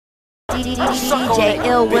DJ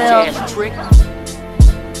Ill Will.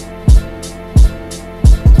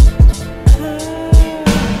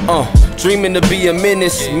 Dreaming to be a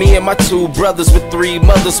menace. Me and my two brothers with three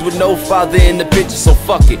mothers with no father in the picture, so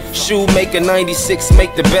fuck it. Shoemaker 96,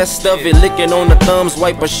 make the best of it. Licking on the thumbs,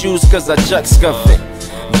 wipe my shoes cause I chuck scuff it.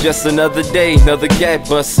 Just another day, another cat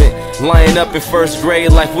bustin'. Lying up in first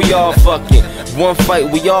grade like we all fucking. One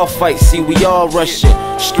fight, we all fight, see we all rushing.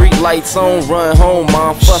 Street lights on, run home,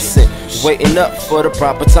 mom fussin'. Waiting up for the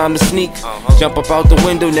proper time to sneak. Jump up out the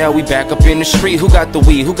window, now we back up in the street. Who got the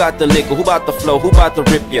weed, who got the liquor, who bout the flow, who bout to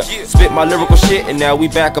rip ya? Spit my lyrical shit and now we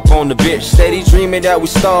back up on the bitch. Steady dreaming that we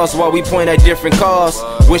stars while we point at different cars.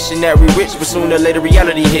 Wishing that we rich, but sooner or later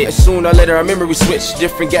reality hit. And sooner or later our memory switch.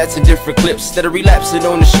 Different gats and different clips. Instead of relapsing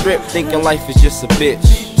on the strip, thinking life is just a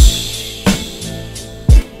bitch.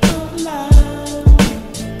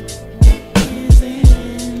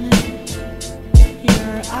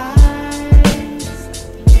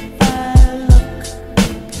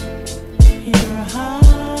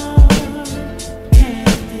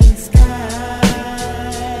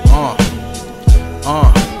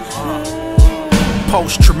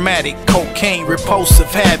 Post-traumatic, cocaine, repulsive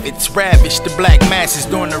habits ravished the black masses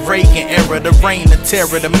during the Reagan era. The reign of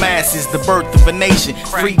terror, the masses, the birth of a nation.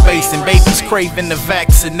 Freebasing, babies craving the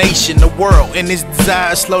vaccination. The world and its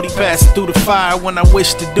desire slowly passing through the fire. When I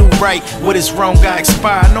wish to do right, what is wrong I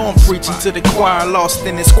expire. I know I'm preaching to the choir, lost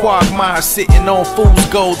in this quagmire. Sitting on fool's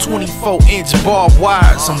gold, 24-inch barbed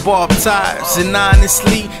wires on barbed tires. And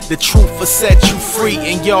honestly, the truth will set you free.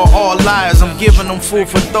 And y'all all liars, I'm giving them food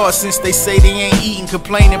for thought since they say they ain't eating.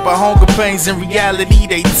 Complaining about hunger pains, in reality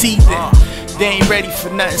they teething. They ain't ready for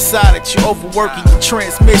nothing solid. You overworking your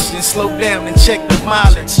transmission. Slow down and check the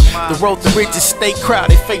mileage. The road to riches stay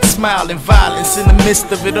crowded, fake smile and violence. In the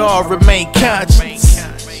midst of it all, remain conscious.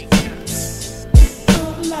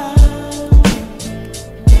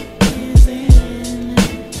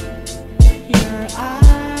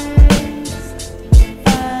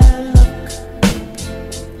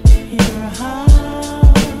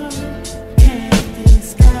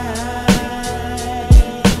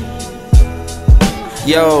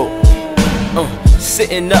 Yo,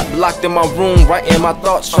 sitting up, locked in my room, writing my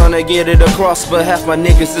thoughts, trying to get it across, but half my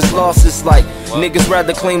niggas is lost. It's like niggas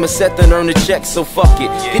rather claim a set than earn a check, so fuck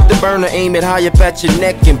it. Hit the burner, aim it high up at your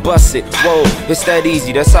neck and bust it. Whoa, it's that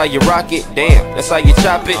easy, that's how you rock it. Damn, that's how you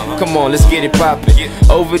chop it. Come on, let's get it poppin'.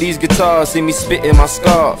 Over these guitars, see me spitting my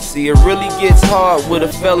scars. See, it really gets hard with a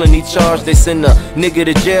felony charge. They send a nigga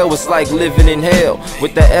to jail, it's like living in hell.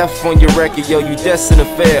 With the F on your record, yo, you destined to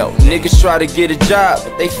fail. Niggas try to get a job,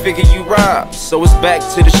 but they figure you rob. So it's back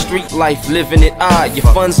to the street life, living it odd. Your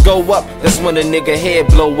funds go up, that's when a nigga head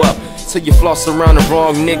blow up. Till you floss around the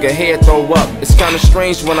wrong nigga, head throw up. It's kinda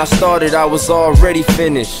strange, when I started I was already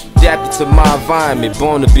finished. Adapted to my environment,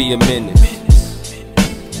 born to be a menace.